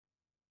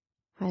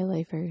Hi,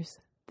 Lifers.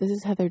 This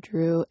is Heather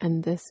Drew,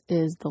 and this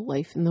is the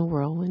Life in the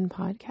Whirlwind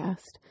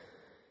podcast.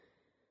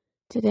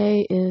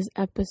 Today is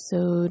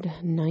episode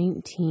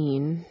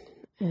 19,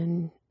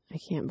 and I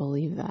can't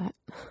believe that.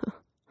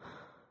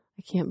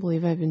 I can't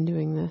believe I've been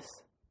doing this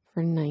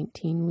for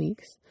 19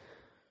 weeks.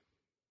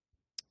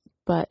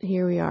 But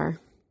here we are.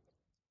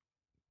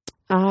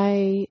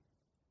 I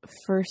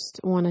first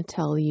want to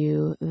tell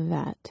you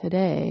that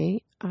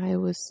today I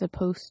was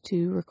supposed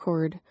to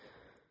record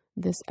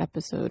this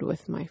episode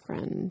with my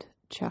friend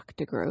Chuck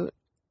DeGroat,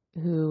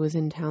 who was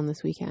in town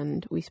this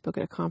weekend. We spoke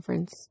at a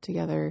conference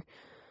together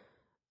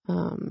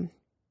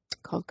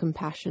called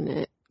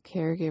Compassionate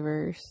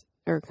Caregivers,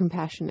 or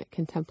Compassionate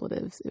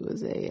Contemplatives. It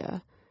was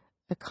a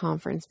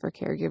conference for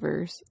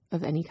caregivers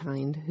of any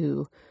kind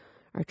who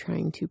are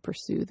trying to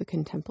pursue the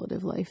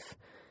contemplative life.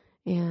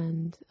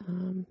 And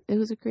it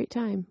was a great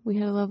time. We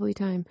had a lovely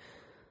time.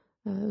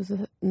 It was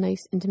a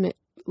nice, intimate,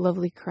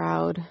 lovely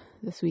crowd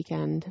this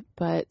weekend,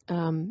 but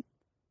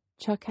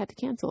Chuck had to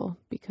cancel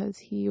because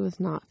he was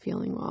not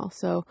feeling well.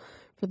 So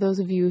for those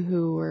of you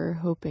who were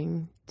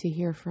hoping to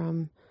hear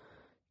from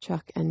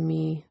Chuck and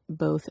me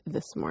both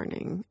this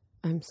morning,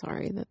 I'm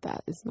sorry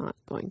that is not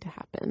going to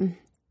happen.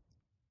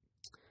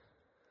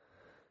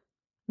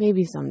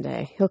 Maybe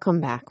someday he'll come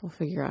back. We'll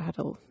figure out how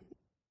to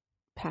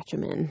patch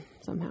him in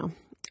somehow.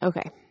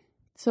 Okay.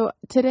 So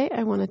today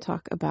I want to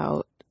talk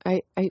about,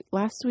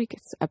 last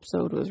week's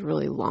episode was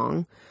really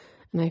long,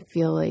 and I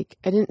feel like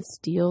I didn't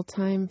steal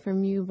time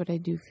from you, but I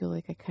do feel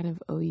like I kind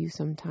of owe you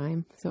some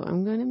time. So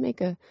I'm going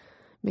to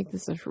make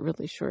this a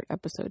really short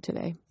episode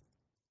today.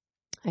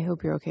 I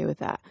hope you're okay with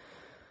that.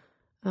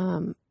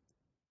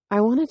 I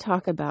want to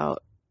talk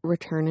about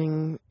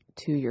returning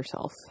to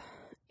yourself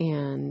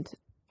and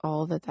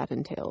all that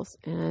entails.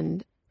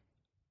 And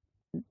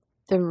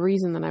the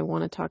reason that I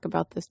want to talk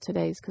about this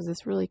today is because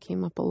this really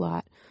came up a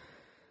lot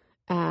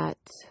at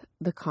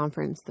the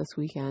conference this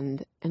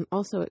weekend. And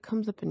also it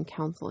comes up in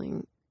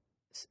counseling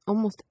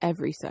almost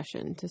every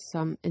session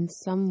in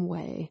some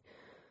way.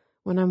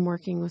 When I'm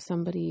working with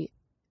somebody,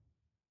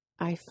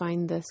 I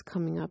find this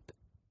coming up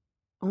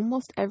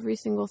almost every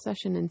single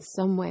session in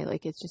some way.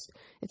 Like it's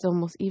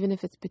almost, even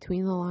if it's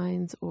between the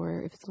lines,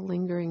 or if it's a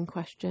lingering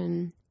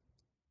question,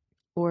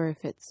 or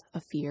if it's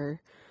a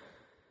fear.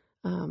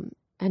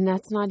 And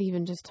that's not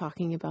even just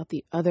talking about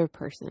the other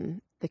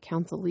person, the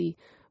counselee,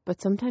 but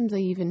sometimes I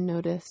even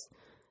notice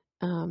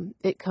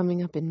it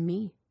coming up in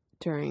me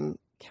during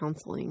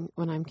counseling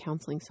when I'm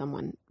counseling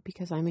someone,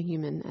 because I'm a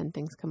human and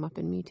things come up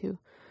in me too.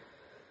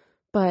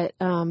 But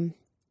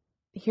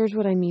here's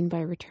what I mean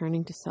by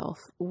returning to self.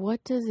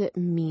 What does it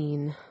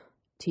mean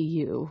to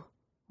you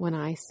when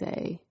I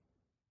say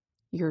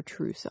your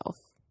true self?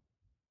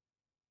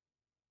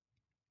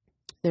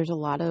 There's a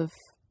lot of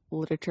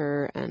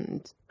literature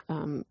and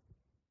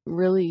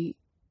really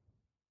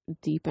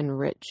deep and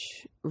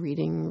rich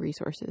reading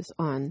resources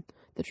on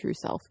the true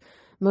self,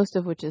 most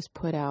of which is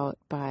put out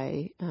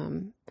by,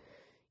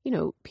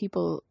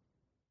 people,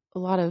 a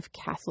lot of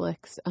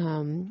Catholics,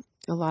 a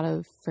lot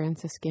of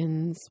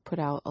Franciscans put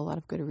out a lot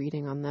of good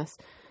reading on this,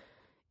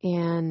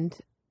 and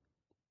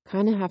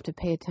kind of have to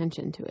pay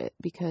attention to it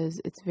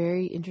because it's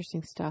very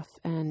interesting stuff.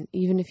 And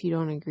even if you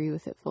don't agree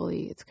with it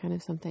fully, it's kind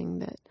of something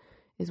that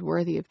is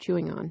worthy of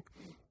chewing on.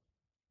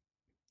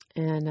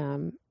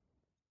 And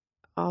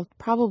I'll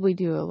probably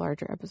do a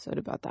larger episode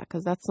about that,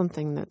 because that's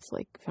something that's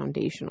like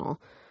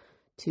foundational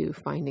to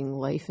finding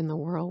life in the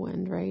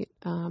whirlwind, right?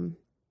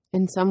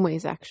 In some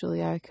ways,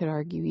 actually, I could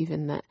argue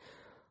even that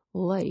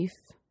life,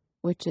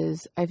 which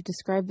is, I've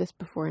described this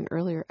before in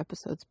earlier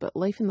episodes, but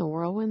life in the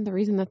whirlwind, the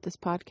reason that this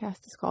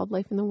podcast is called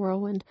Life in the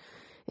Whirlwind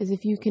is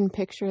if you can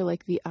picture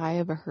like the eye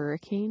of a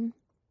hurricane,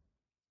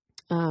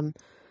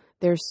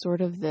 there's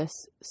sort of this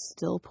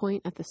still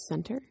point at the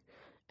center,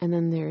 and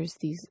then there's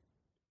these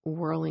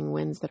whirling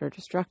winds that are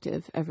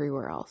destructive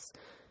everywhere else.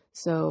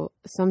 So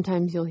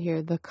sometimes you'll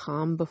hear the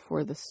calm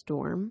before the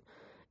storm,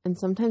 and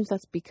sometimes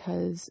that's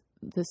because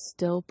the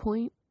still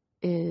point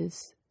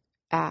is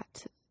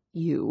at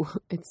you.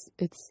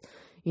 It's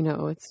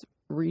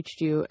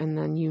reached you, and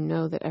then you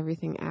know that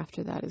everything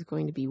after that is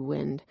going to be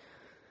wind.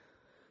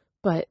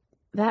 But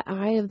that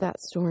eye of that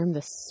storm,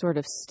 this sort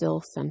of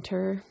still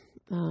center,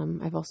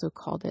 I've also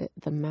called it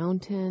the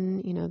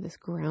mountain, this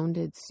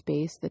grounded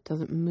space that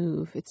doesn't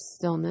move. It's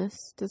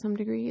stillness to some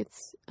degree.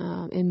 It's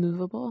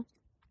immovable,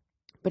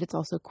 but it's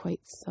also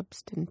quite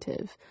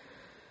substantive.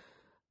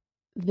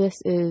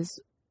 This is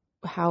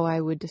how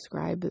I would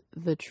describe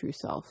the true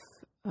self,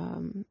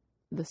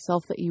 the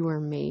self that you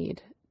were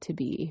made to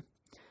be.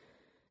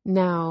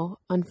 Now,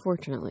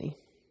 unfortunately,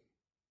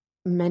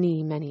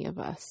 many, many of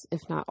us,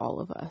 if not all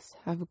of us,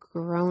 have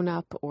grown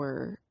up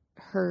or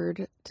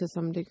heard to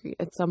some degree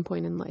at some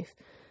point in life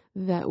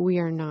that we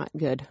are not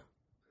good,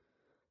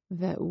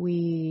 that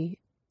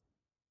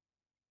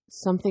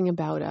something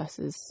about us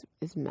is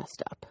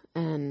messed up.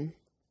 And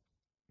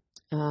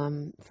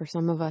for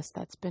some of us,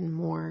 that's been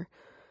more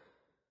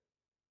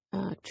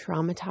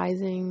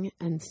traumatizing,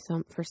 and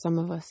for some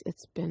of us,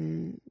 it's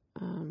been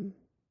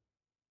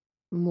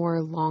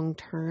more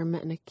long-term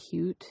and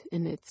acute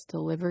in its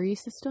delivery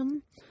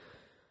system.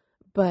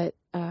 But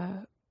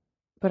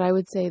I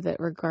would say that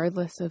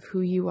regardless of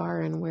who you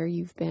are and where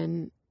you've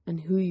been and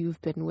who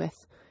you've been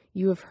with,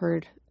 you have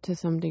heard to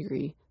some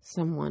degree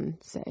someone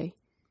say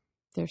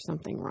there's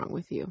something wrong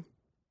with you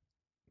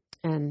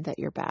and that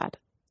you're bad.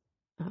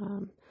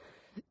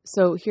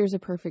 So here's a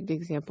perfect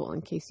example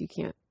in case you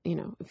can't,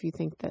 if you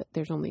think that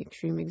there's only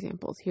extreme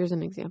examples. Here's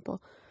an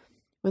example.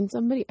 When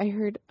somebody, I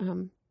heard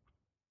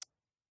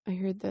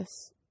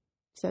this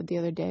said the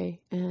other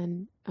day,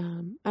 and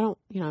I'm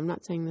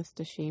not saying this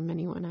to shame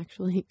anyone,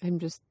 actually. I'm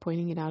just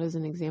pointing it out as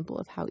an example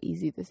of how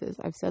easy this is.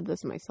 I've said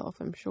this myself,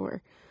 I'm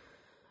sure.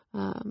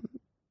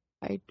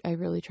 I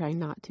really try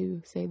not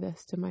to say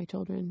this to my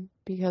children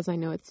because I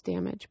know it's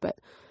damage, but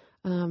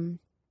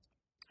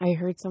I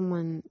heard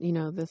someone,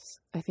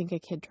 I think a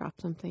kid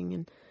dropped something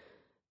and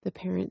the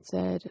parent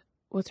said,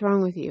 "What's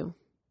wrong with you?"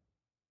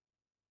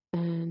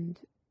 And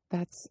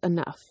that's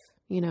enough,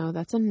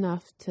 that's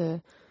enough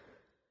to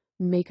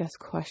make us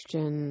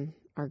question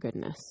our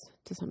goodness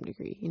to some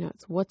degree.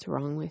 It's what's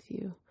wrong with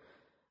you.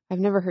 I've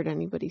never heard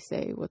anybody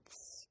say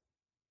what's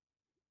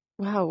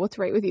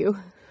right with you?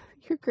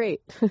 You're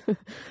great.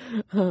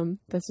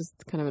 That's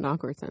just kind of an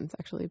awkward sentence,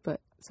 actually,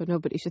 but so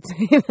nobody should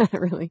say that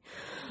really.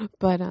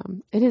 But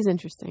it is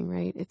interesting,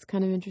 right? It's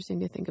kind of interesting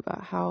to think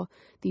about how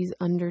these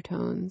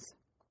undertones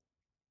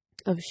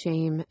of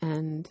shame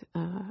and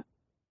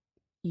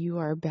you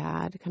are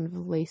bad kind of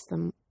lace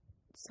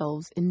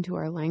themselves into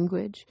our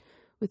language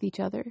with each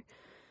other.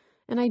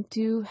 And I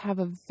do have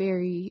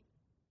I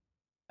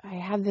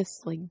have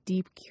this like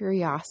deep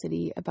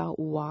curiosity about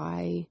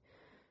why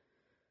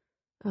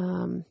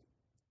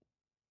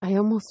I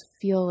almost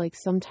feel like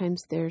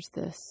sometimes there's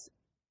this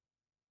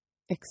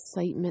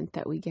excitement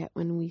that we get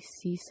when we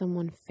see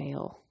someone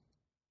fail.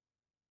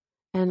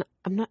 And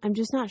I'm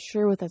just not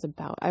sure what that's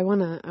about. I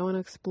want to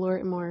explore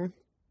it more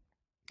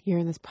here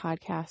in this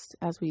podcast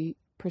as we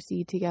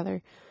proceed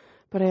together.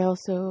 But I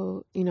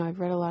also, I've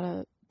read a lot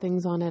of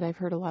things on it. I've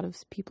heard a lot of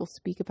people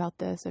speak about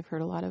this. I've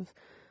heard a lot of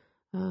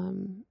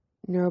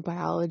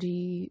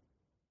neurobiology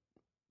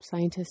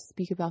scientists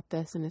speak about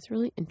this, and it's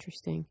really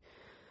interesting.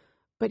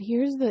 But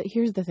here's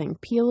the thing.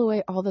 Peel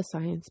away all the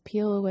science,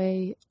 peel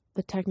away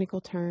the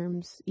technical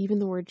terms, even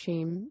the word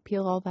shame,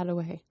 peel all that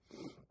away.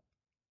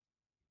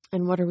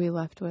 And what are we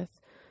left with?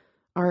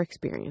 Our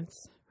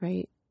experience,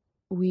 right?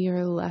 We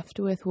are left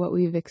with what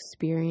we've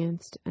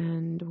experienced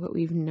and what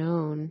we've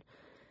known.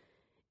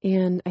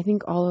 And I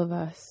think all of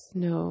us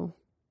know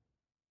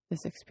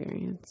this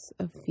experience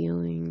of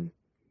feeling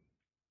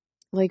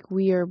like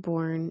we are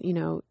born,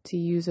 to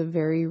use a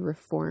very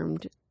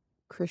Reformed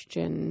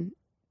Christian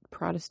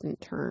Protestant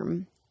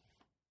term,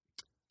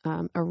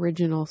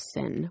 original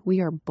sin. We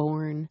are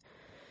born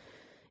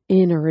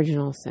in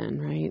original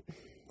sin, right?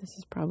 This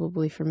is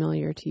probably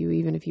familiar to you,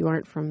 even if you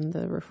aren't from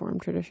the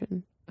Reformed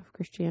tradition of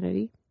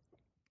Christianity.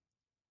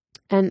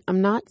 And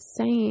I'm not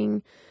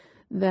saying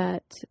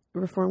that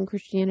Reformed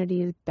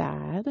Christianity is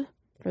bad,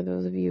 for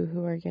those of you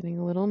who are getting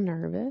a little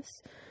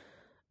nervous.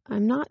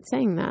 I'm not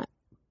saying that,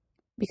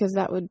 because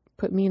that would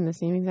put me in the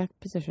same exact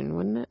position,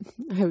 wouldn't it?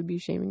 I would be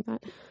shaming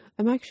that.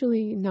 I'm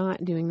actually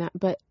not doing that,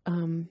 but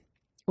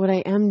what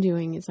I am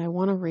doing is I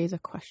want to raise a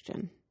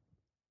question.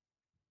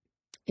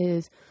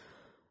 Is,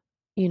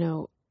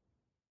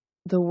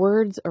 the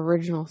words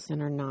original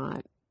sin are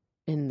not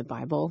in the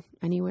Bible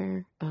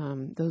anywhere.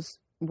 Those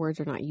words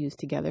are not used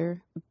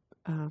together.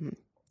 And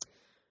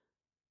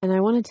I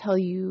want to tell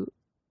you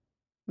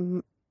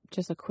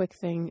just a quick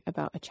thing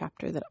about a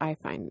chapter that I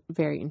find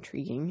very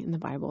intriguing in the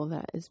Bible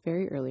that is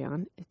very early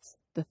on. It's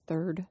the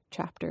third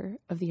chapter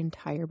of the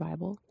entire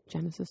Bible,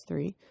 Genesis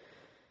 3.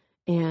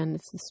 And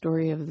it's the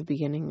story of the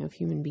beginning of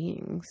human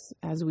beings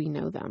as we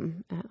know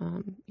them,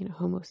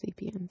 Homo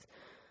sapiens.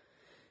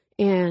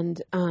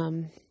 And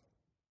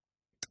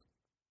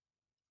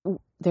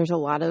there's a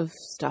lot of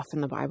stuff in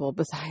the Bible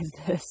besides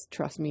this.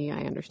 Trust me,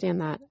 I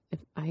understand that.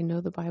 I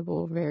know the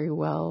Bible very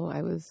well.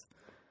 I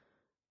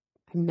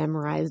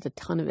memorized a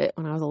ton of it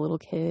when I was a little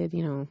kid,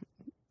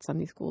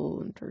 Sunday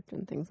school and church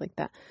and things like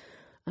that.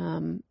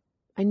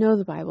 I know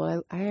the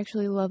Bible. I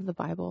actually love the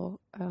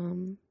Bible.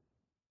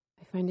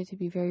 I find it to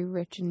be very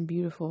rich and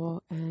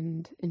beautiful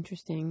and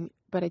interesting,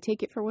 but I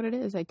take it for what it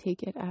is. I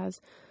take it as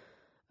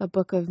a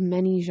book of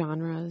many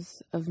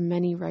genres, of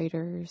many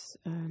writers,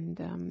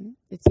 and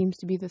it seems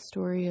to be the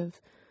story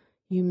of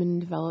human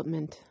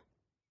development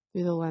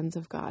through the lens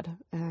of God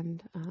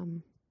and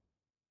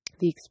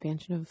the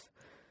expansion of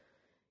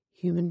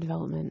human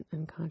development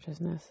and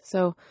consciousness.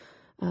 So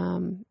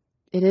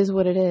it is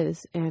what it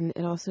is, and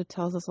it also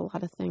tells us a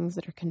lot of things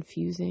that are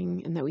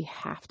confusing and that we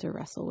have to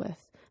wrestle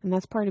with. And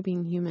that's part of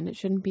being human. It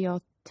shouldn't be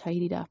all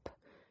tidied up.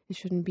 It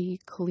shouldn't be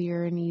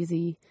clear and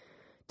easy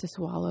to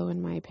swallow,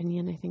 in my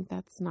opinion. I think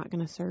that's not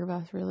going to serve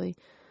us really,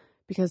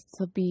 because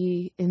to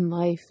be in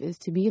life is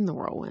to be in the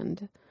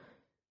whirlwind,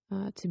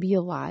 to be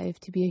alive,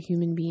 to be a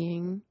human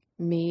being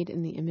made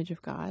in the image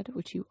of God,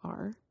 which you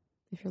are,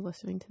 if you're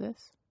listening to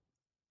this.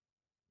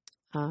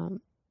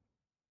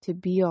 to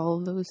be all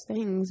of those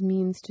things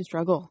means to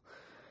struggle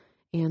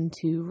and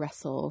to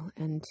wrestle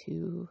and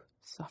to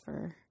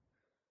suffer.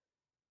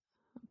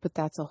 But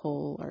that's a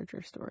whole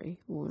larger story.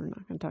 We're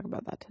not going to talk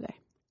about that today.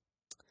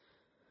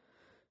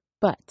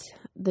 But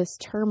this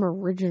term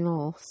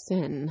original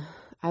sin,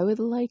 I would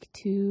like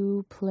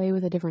to play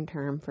with a different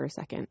term for a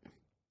second.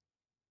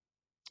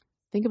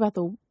 Think about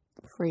the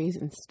phrase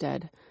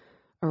instead,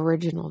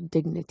 original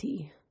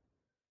dignity.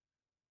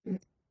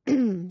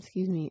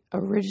 Excuse me,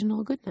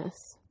 original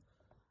goodness.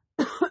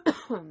 I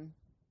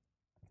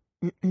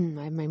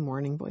have my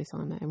morning voice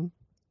on.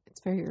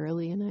 It's very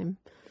early and I'm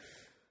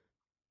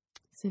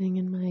sitting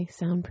in my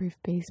soundproof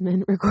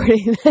basement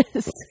recording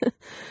this.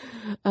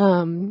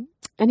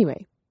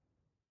 Anyway,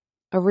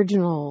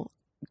 original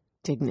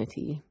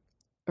dignity,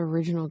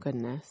 original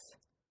goodness.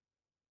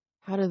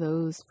 How do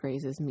those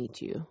phrases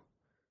meet you?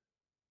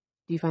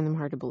 Do you find them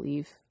hard to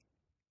believe?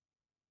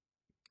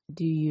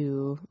 Do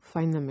you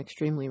find them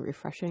extremely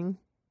refreshing?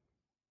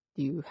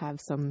 Do you have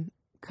some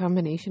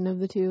combination of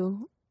the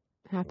two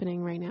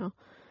happening right now?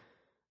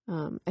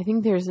 I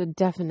think there's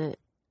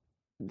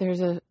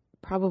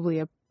probably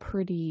a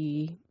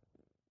pretty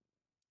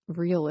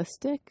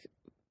realistic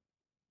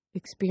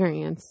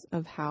experience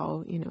of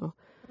how,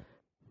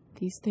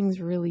 these things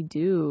really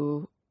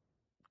do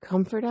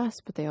comfort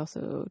us, but they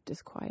also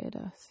disquiet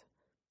us.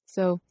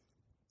 So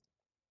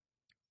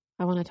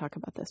I want to talk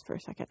about this for a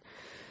second.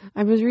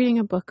 I was reading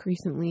a book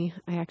recently.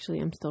 I actually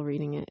am still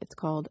reading it. It's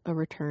called A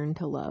Return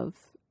to Love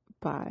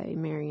by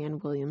Marianne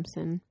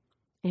Williamson.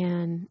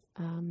 And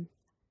a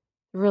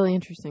really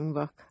interesting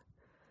book.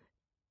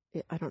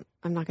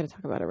 I'm not going to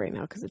talk about it right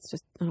now because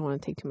I don't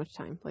want to take too much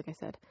time, like I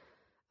said.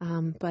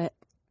 But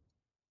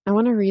I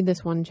want to read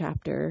this one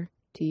chapter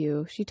to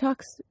you. She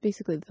talks,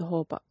 basically the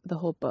whole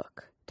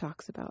book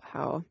talks about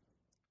how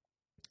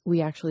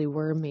we actually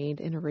were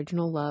made in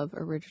original love,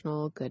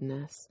 original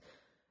goodness,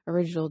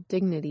 original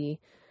dignity,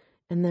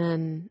 and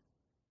then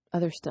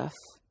other stuff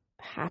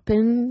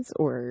happens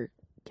or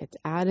gets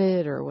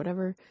added or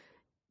whatever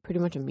pretty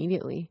much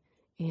immediately.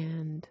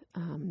 And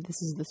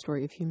this is the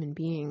story of human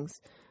beings,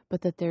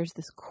 but that there's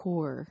this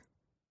core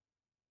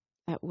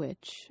at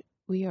which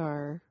we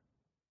are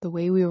the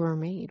way we were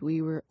made.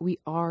 We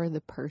are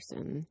the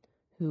person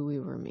who we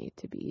were made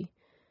to be,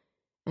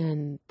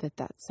 and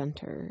that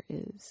center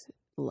is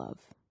love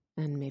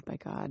and made by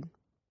God.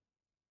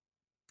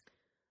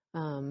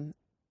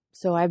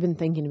 So I've been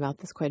thinking about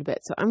this quite a bit.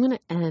 So I'm going to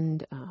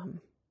end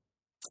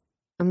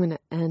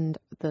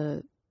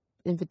the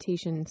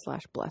invitation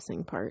 /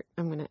 blessing part.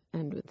 I'm going to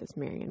end with this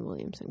Marianne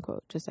Williamson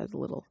quote, just as a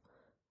little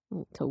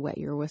to wet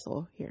your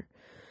whistle here.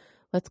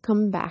 Let's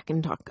come back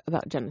and talk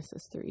about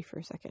Genesis 3 for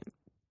a second.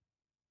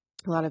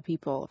 A lot of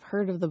people have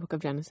heard of the book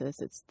of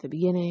Genesis. It's the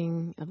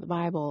beginning of the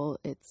Bible.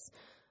 It's,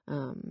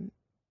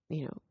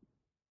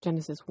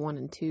 Genesis 1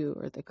 and 2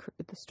 are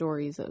the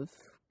stories of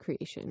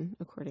creation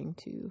according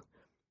to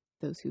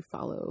those who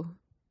follow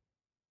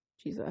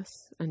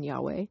Jesus and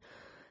Yahweh.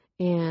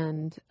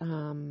 And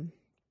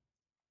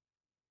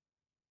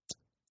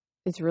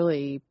it's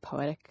really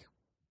poetic,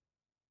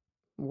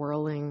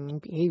 whirling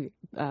behavior,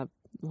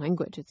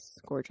 language.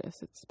 It's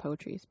gorgeous. It's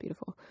poetry. It's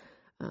beautiful.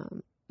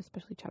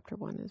 Especially chapter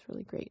 1 is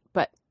really great.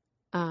 But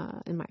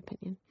in my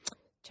opinion,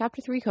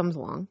 chapter 3 comes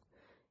along.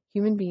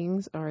 Human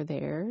beings are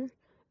there.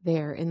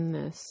 They're in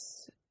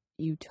this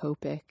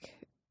utopic,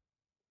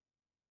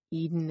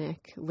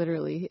 Edenic,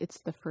 literally, it's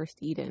the first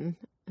Eden,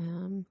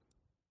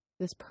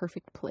 this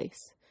perfect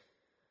place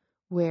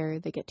where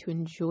they get to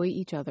enjoy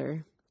each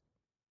other.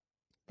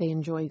 They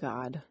enjoy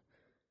God,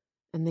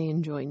 and they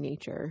enjoy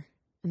nature,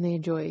 and they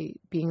enjoy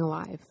being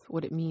alive,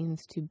 what it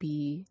means to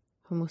be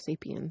Homo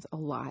sapiens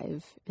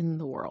alive in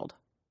the world.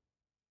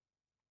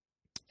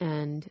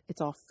 And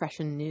it's all fresh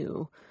and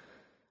new,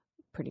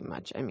 pretty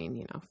much. I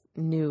mean,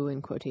 new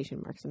in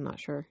quotation marks. I'm not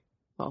sure.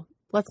 Well,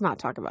 let's not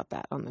talk about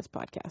that on this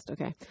podcast,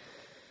 okay?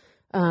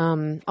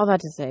 All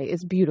that to say,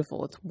 it's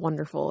beautiful, it's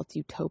wonderful, it's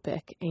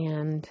utopic,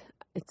 and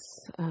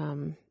it's,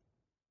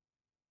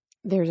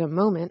 there's a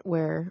moment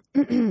where,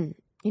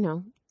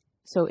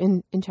 so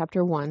in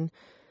chapter 1,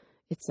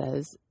 it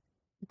says,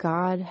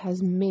 God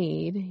has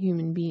made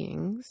human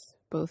beings,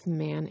 both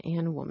man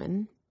and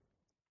woman,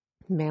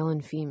 male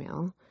and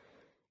female,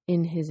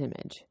 in his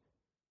image.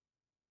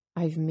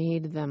 I've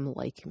made them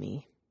like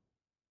me.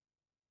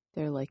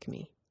 They're like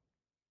me.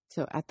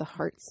 So at the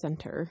heart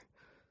center,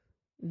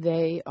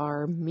 they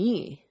are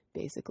me,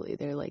 basically.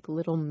 They're like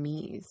little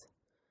me's.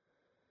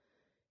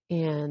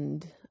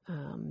 And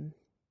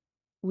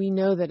we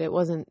know that it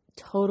wasn't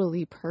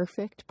totally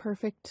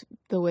perfect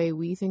the way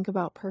we think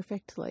about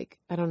perfect. Like,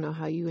 I don't know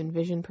how you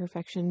envision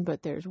perfection,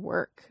 but there's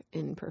work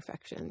in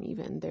perfection.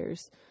 Even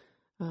there's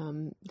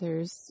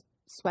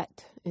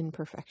sweat in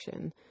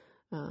perfection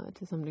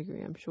to some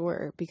degree, I'm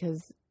sure,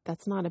 because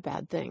that's not a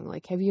bad thing.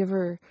 Like, have you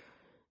ever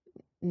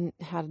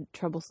had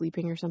trouble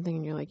sleeping or something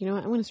and you're like, you know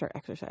what, I'm going to start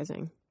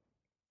exercising.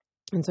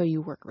 And so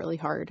you work really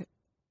hard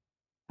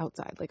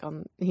outside, like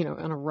on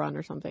a run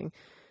or something.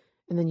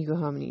 And then you go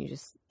home and you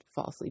just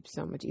fall asleep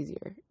so much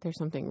easier. There's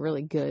something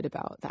really good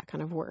about that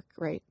kind of work,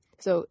 right?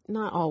 So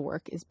not all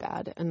work is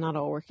bad, and not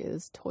all work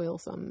is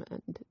toilsome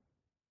and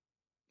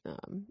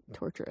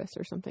torturous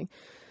or something.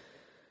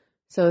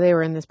 So they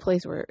were in this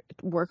place where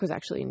work was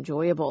actually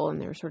enjoyable,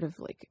 and they were sort of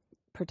like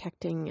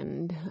protecting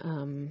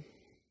and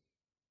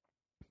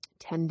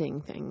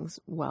tending things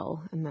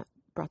well, and that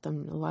brought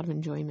them a lot of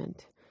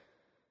enjoyment.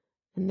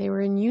 And they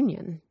were in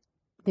union.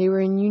 They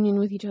were in union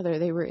with each other.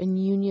 They were in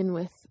union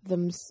with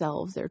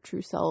themselves, their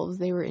true selves.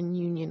 They were in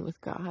union with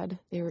God.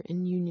 They were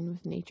in union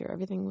with nature.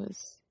 Everything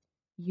was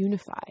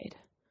unified.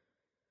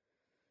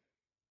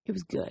 It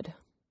was good.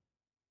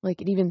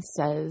 Like it even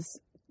says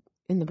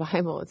in the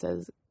Bible, it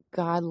says,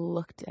 God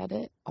looked at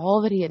it,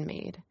 all that he had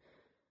made,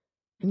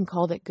 and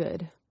called it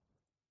good.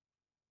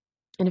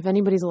 And if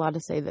anybody's allowed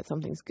to say that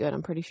something's good,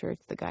 I'm pretty sure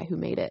it's the guy who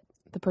made it,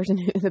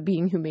 the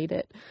being who made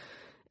it,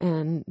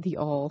 and the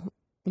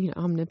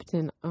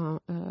omnipotent,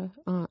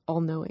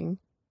 all-knowing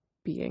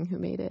being who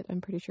made it.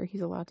 I'm pretty sure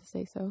he's allowed to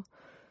say so,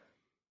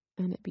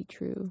 and it be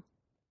true.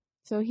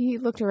 So he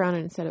looked around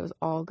and said it was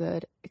all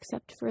good,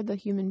 except for the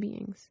human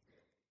beings.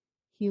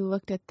 He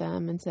looked at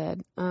them and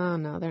said, oh,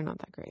 no, they're not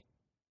that great.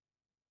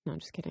 No,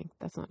 just kidding.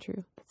 That's not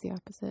true. That's the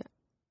opposite.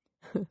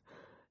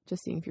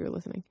 Just seeing if you were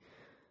listening.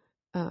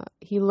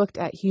 He looked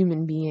at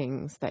human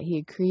beings that he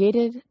had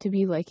created to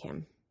be like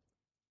him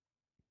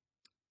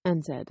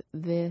and said,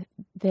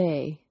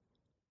 they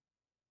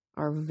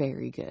are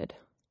very good.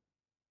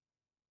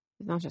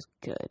 Not just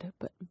good,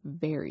 but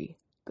very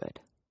good.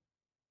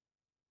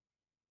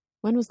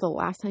 When was the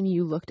last time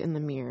you looked in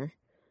the mirror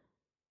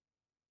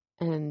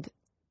and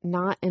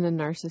not in a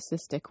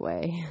narcissistic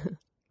way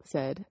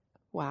said,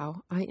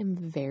 wow, I am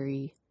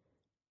very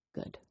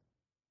good?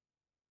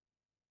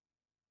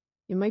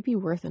 It might be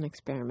worth an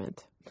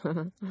experiment.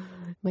 It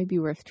might be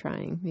worth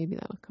trying. Maybe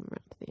that'll come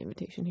around to the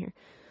invitation here.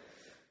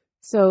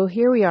 So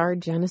here we are,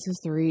 Genesis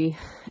 3.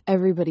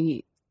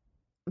 Everybody,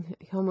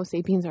 Homo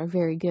sapiens are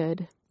very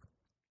good.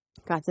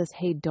 God says,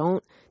 hey,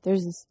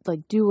 there's this,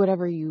 do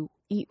whatever you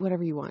eat,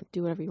 whatever you want,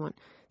 do whatever you want.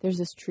 There's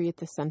this tree at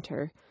the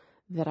center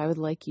that I would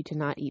like you to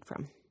not eat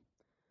from.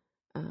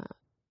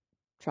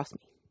 Trust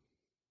me.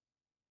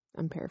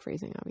 I'm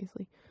paraphrasing,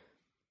 obviously.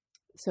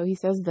 So he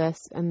says this,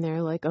 and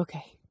they're like,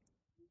 okay,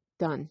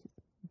 done.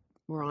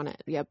 We're on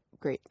it. Yep,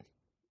 great.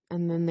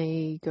 And then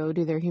they go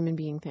do their human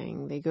being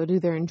thing. They go do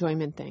their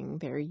enjoyment thing,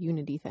 their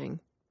unity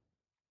thing.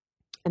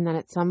 And then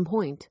at some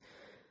point,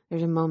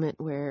 there's a moment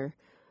where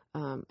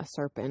a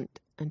serpent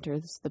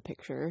enters the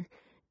picture,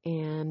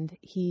 and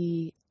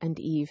he and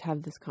Eve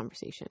have this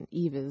conversation.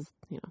 Eve is,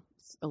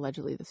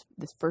 allegedly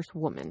this first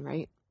woman,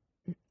 right?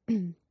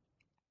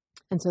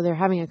 And so they're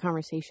having a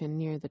conversation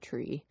near the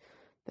tree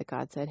that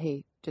God said,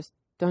 hey, just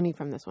don't eat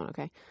from this one,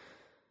 okay?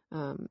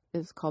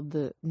 It's called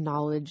the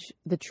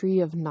tree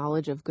of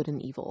knowledge of good and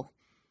evil.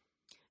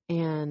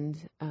 And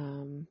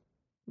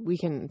we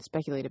can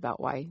speculate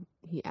about why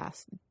he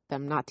asked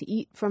them not to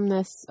eat from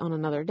this on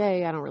another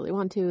day. I don't really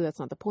want to. That's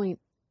not the point.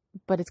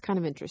 But it's kind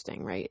of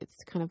interesting, right?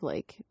 It's kind of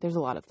like there's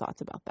a lot of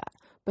thoughts about that.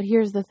 But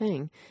here's the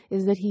thing,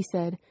 is that he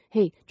said,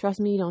 hey,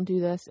 trust me, don't do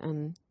this.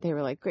 And they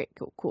were like, great,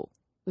 cool.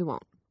 We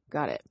won't.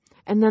 Got it.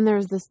 And then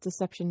there's this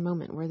deception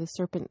moment where the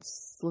serpent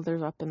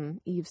slithers up and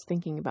Eve's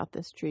thinking about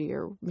this tree,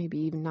 or maybe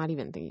even not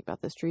even thinking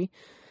about this tree.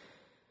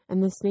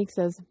 And the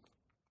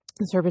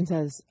serpent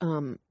says,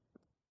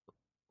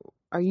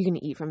 are you going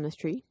to eat from this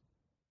tree?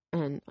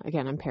 And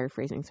again, I'm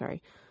paraphrasing,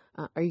 sorry.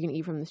 Are you going to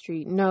eat from this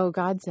tree? No,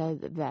 God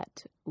said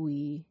that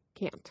we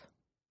can't.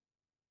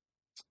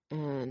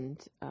 And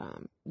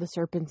the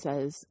serpent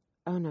says,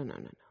 oh, no.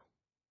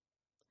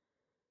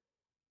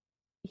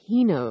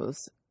 He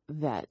knows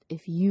that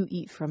if you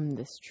eat from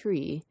this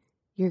tree,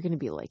 you're going to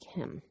be like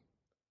him.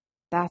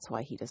 That's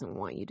why he doesn't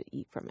want you to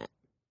eat from it.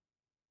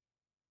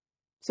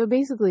 So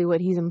basically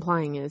what he's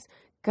implying is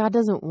God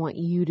doesn't want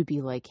you to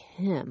be like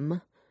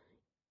him.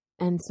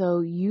 And so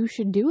you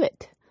should do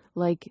it.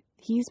 Like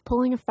he's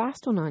pulling a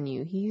fast one on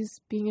you. He's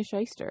being a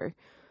shyster.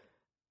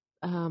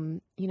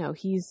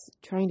 He's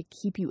trying to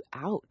keep you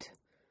out.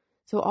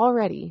 So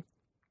already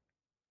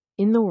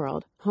in the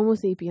world, Homo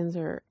sapiens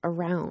are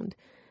around.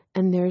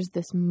 And there's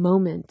this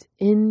moment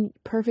in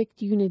perfect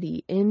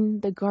unity in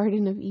the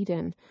Garden of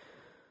Eden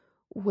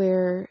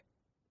where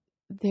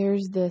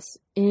there's this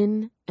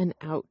in and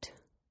out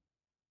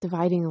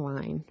dividing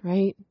line,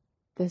 right?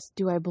 This,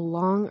 do I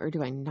belong or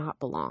do I not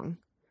belong?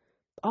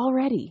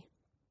 Already.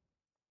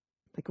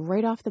 Like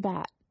right off the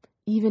bat,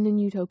 even in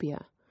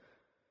utopia.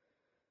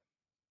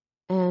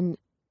 And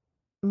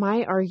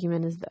my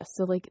argument is this.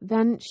 So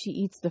then she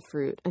eats the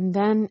fruit, and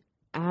then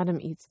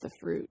Adam eats the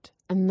fruit,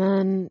 and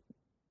then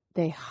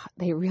they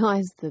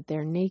realize that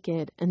they're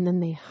naked, and then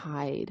they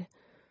hide.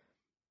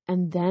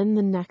 And then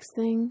the next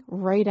thing,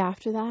 right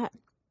after that,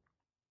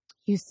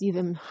 you see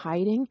them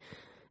hiding.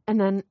 And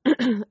then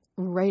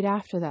right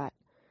after that,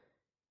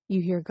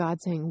 you hear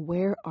God saying,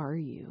 where are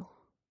you?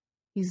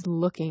 He's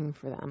looking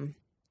for them.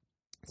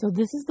 So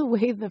this is the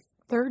way the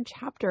third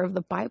chapter of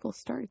the Bible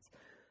starts.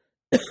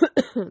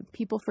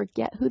 People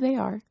forget who they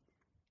are.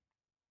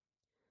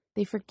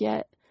 They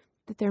forget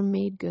that they're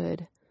made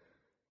good.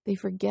 They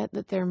forget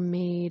that they're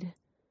made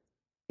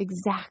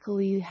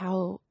exactly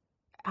how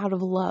out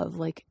of love,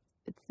 like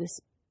it's this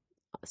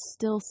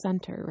still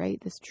center, right?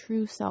 This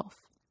true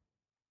self,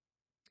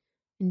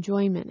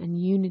 enjoyment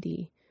and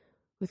unity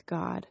with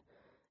God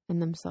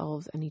and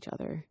themselves and each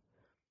other.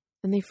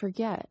 And they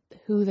forget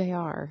who they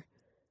are.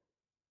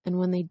 And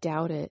when they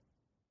doubt it,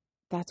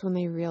 that's when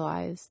they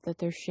realize that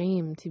there's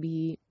shame to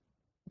be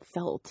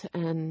felt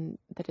and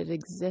that it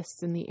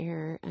exists in the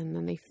air, and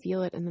then they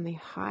feel it and then they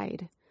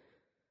hide.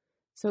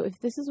 So if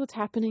this is what's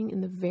happening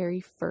in the very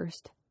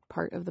first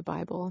part of the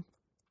Bible,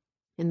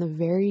 in the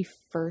very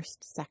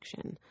first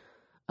section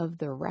of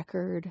the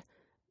record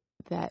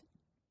that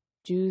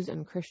Jews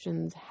and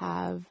Christians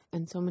have,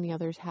 and so many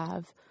others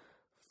have,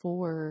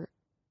 for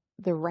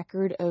the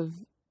record of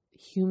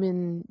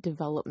human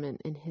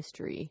development in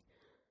history,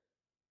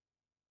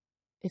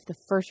 if the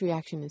first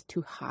reaction is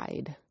to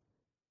hide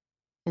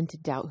and to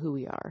doubt who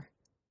we are,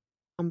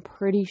 I'm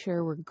pretty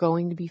sure we're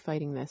going to be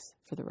fighting this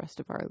for the rest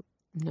of our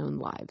known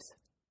lives.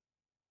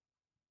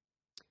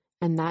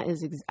 And that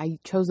is, I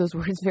chose those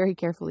words very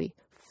carefully,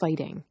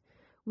 fighting.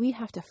 We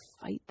have to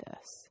fight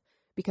this,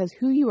 because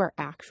who you are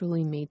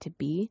actually made to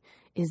be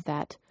is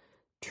that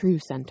true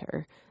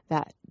center,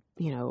 that,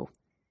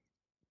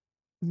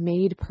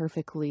 made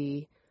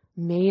perfectly,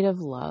 made of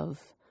love,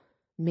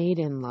 made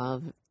in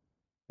love,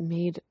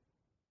 made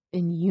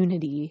in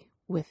unity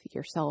with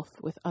yourself,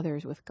 with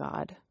others, with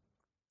God,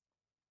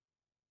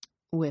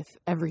 with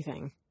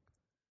everything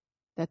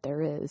that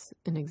there is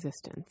in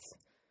existence.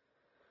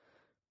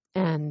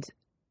 And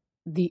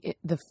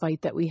the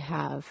fight that we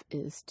have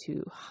is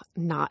to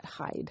not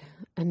hide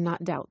and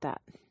not doubt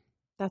that.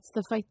 That's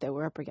the fight that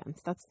we're up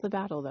against. That's the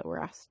battle that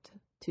we're asked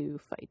to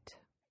fight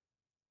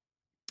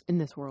in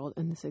this world,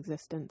 in this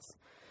existence.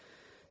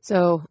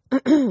 So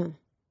I'm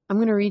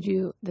going to read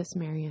you this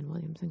Marianne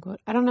Williamson quote.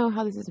 I don't know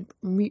how this is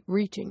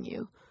reaching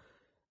you.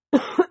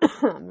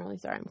 I'm really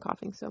sorry. I'm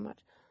coughing so much.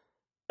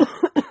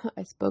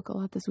 I spoke a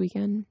lot this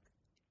weekend,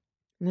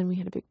 and then we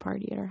had a big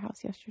party at our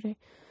house yesterday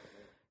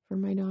for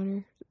my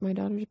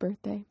daughter's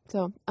birthday.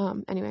 So,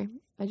 anyway,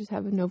 I just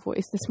have no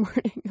voice this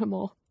morning. I'm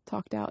all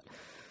talked out.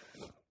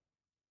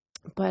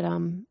 But,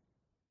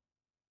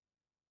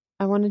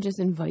 I want to just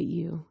invite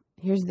you.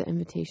 Here's the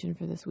invitation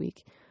for this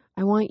week.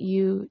 I want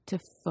you to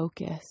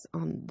focus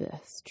on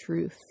this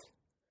truth,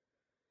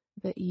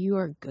 that you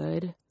are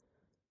good,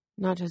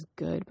 not just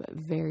good, but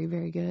very,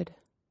 very good.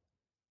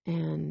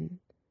 And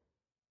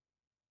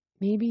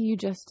maybe you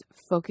just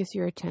focus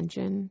your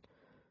attention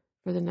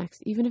for the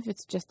next, even if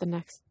it's just the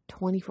next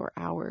 24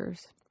 hours,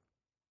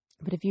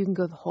 but if you can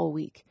go the whole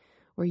week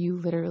where you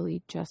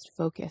literally just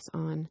focus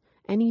on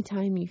any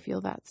time you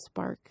feel that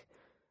spark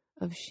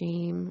of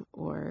shame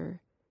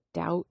or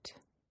doubt,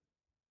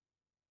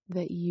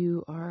 that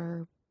you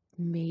are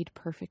made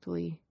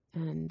perfectly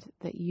and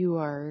that you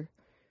are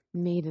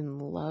made in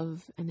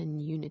love and in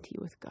unity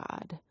with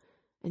God,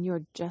 and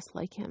you're just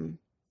like Him.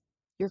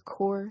 Your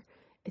core,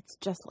 it's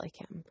just like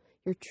Him.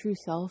 Your true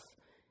self,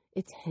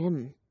 it's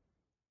Him.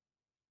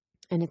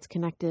 And it's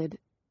connected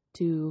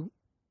to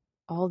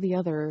all the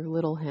other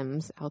little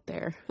hymns out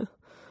there.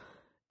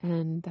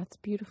 And that's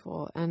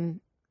beautiful. And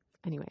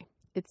anyway,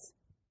 it's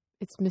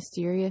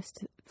mysterious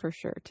for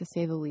sure, to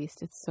say the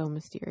least. It's so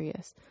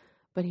mysterious.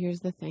 But here's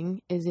the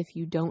thing, is if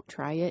you don't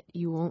try it,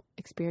 you won't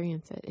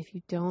experience it. If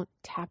you don't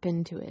tap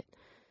into it,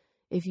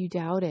 if you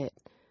doubt it,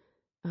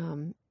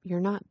 you're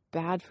not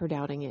bad for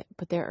doubting it,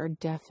 but there are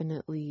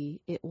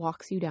definitely, it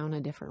walks you down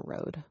a different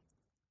road.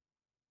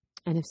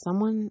 And if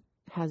someone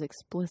has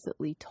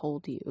explicitly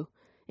told you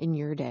in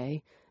your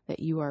day that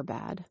you are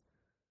bad,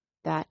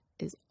 that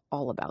is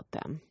all about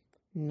them,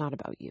 not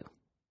about you.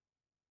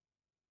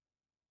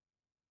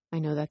 I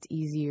know that's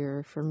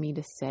easier for me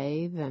to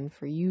say than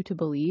for you to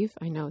believe.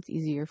 I know it's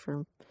easier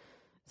for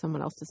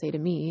someone else to say to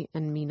me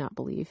and me not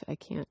believe.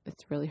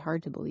 It's really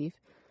hard to believe.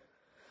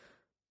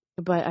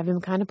 But I've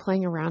been kind of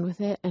playing around with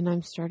it, and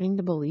I'm starting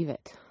to believe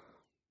it.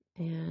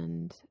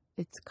 And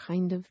it's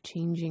kind of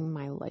changing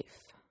my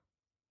life.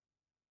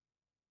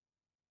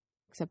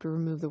 Except to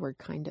remove the word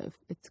kind of.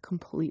 It's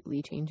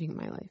completely changing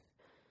my life.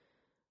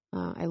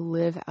 I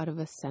live out of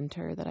a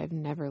center that I've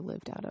never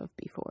lived out of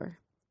before.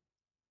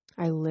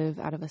 I live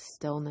out of a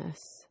stillness,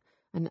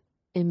 an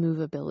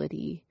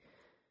immovability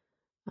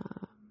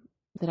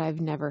that I've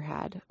never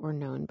had or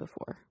known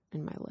before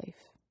in my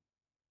life.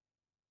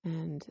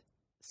 And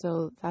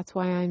so that's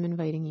why I'm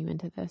inviting you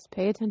into this.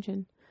 Pay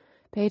attention.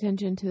 Pay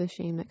attention to the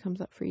shame that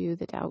comes up for you,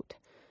 the doubt,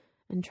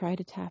 and try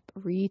to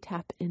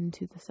re-tap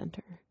into the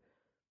center,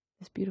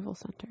 this beautiful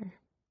center.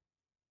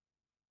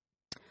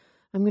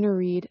 I'm going to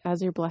read,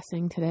 as your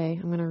blessing today,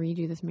 I'm going to read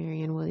you this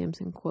Marianne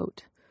Williamson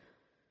quote.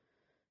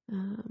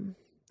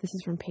 This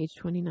is from page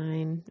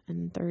 29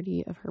 and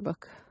 30 of her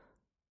book,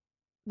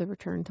 The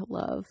Return to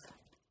Love,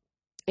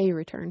 A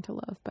Return to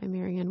Love by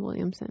Marianne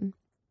Williamson.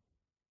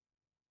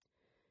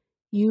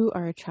 You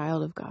are a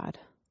child of God.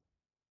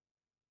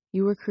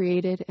 You were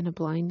created in a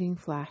blinding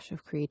flash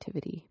of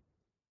creativity,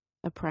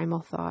 a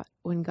primal thought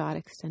when God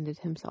extended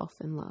Himself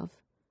in love.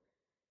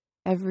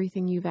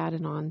 Everything you've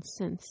added on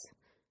since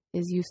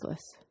is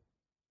useless.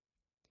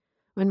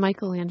 When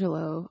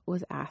Michelangelo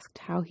was asked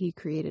how he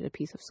created a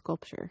piece of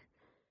sculpture,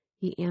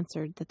 he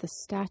answered that the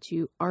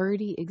statue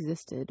already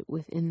existed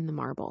within the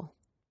marble.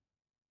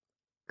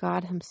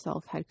 God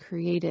himself had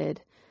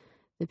created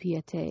the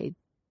Piete,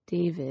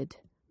 David,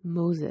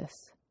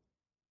 Moses.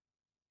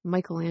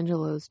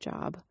 Michelangelo's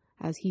job,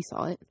 as he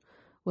saw it,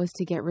 was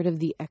to get rid of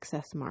the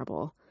excess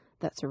marble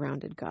that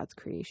surrounded God's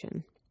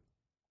creation.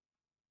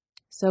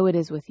 So it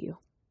is with you.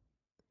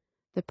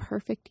 The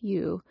perfect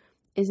you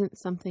isn't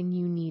something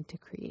you need to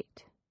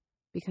create,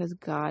 because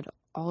God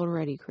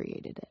already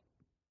created it.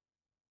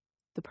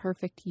 The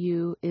perfect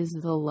you is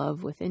the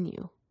love within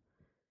you.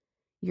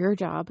 Your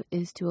job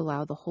is to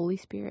allow the Holy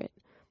Spirit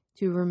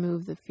to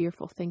remove the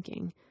fearful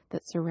thinking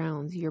that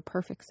surrounds your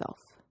perfect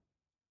self,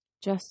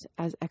 just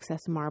as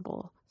excess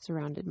marble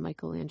surrounded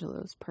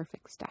Michelangelo's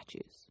perfect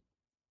statues.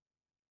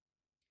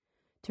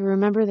 To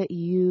remember that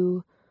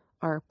you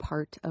are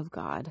part of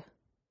God,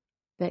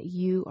 that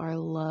you are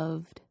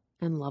loved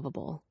and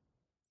lovable,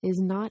 is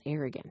not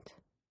arrogant.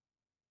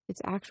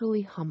 It's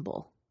actually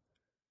humble.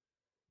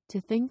 To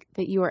think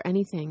that you are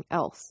anything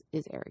else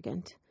is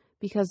arrogant,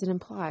 because it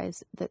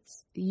implies that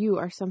you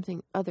are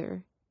something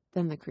other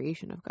than the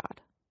creation of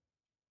God.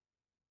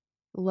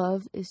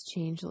 Love is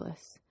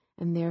changeless,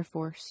 and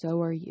therefore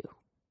so are you.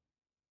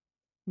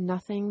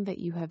 Nothing that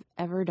you have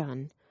ever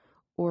done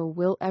or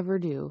will ever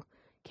do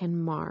can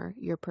mar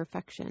your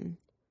perfection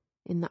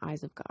in the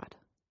eyes of God.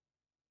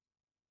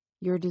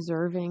 You're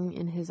deserving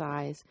in his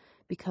eyes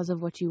because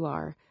of what you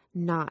are,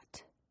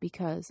 not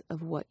because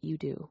of what you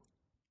do.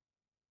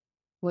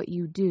 What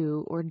you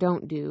do or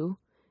don't do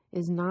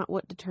is not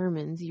what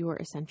determines your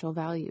essential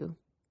value.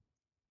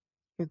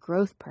 Your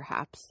growth,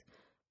 perhaps,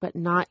 but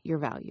not your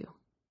value.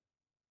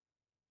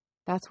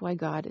 That's why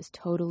God is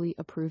totally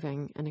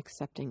approving and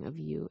accepting of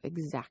you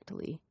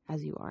exactly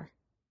as you are.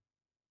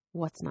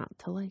 What's not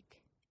to like?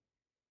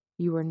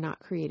 You were not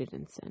created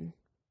in sin.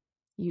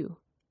 You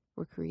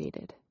were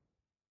created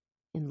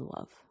in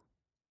love.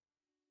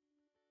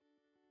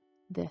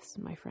 This,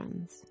 my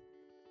friends,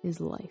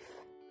 is life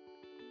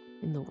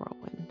in the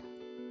whirlwind.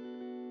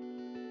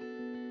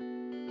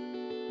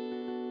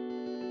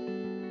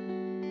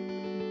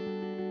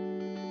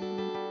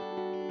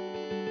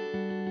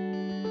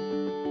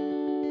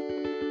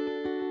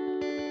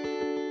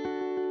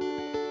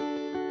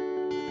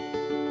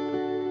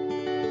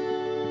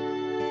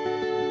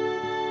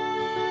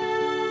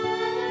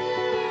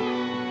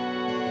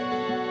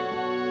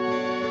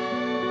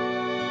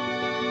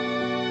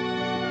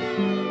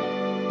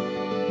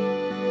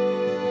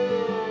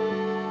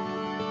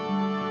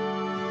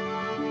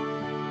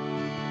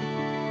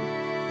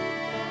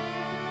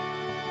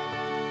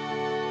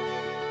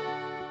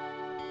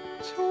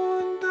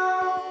 Torn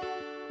down,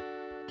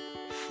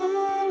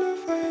 full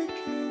of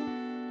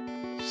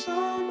aching.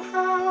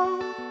 Somehow,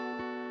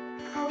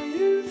 our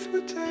youth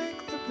would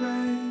take the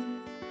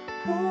blame.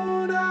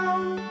 Worn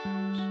out,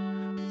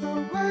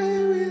 the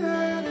way we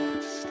let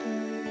it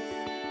stay.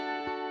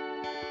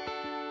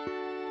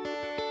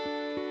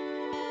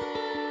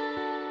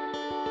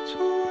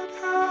 Taught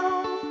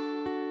how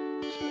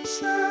to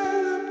say